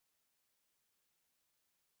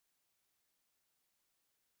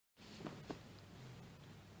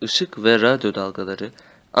Işık ve radyo dalgaları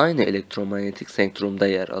aynı elektromanyetik senkromda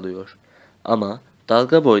yer alıyor. Ama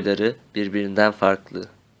dalga boyları birbirinden farklı.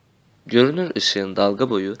 Görünür ışığın dalga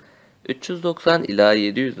boyu 390 ila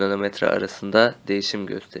 700 nanometre arasında değişim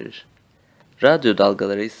gösterir. Radyo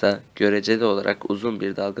dalgaları ise göreceli olarak uzun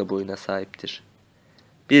bir dalga boyuna sahiptir.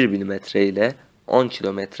 1 milimetre ile 10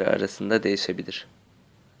 kilometre arasında değişebilir.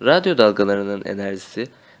 Radyo dalgalarının enerjisi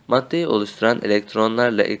maddeyi oluşturan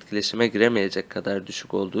elektronlarla etkileşime giremeyecek kadar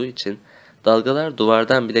düşük olduğu için dalgalar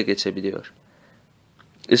duvardan bile geçebiliyor.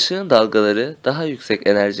 Işığın dalgaları daha yüksek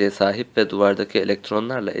enerjiye sahip ve duvardaki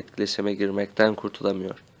elektronlarla etkileşime girmekten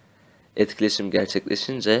kurtulamıyor. Etkileşim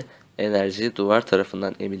gerçekleşince enerji duvar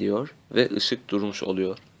tarafından emiliyor ve ışık durmuş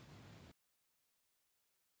oluyor.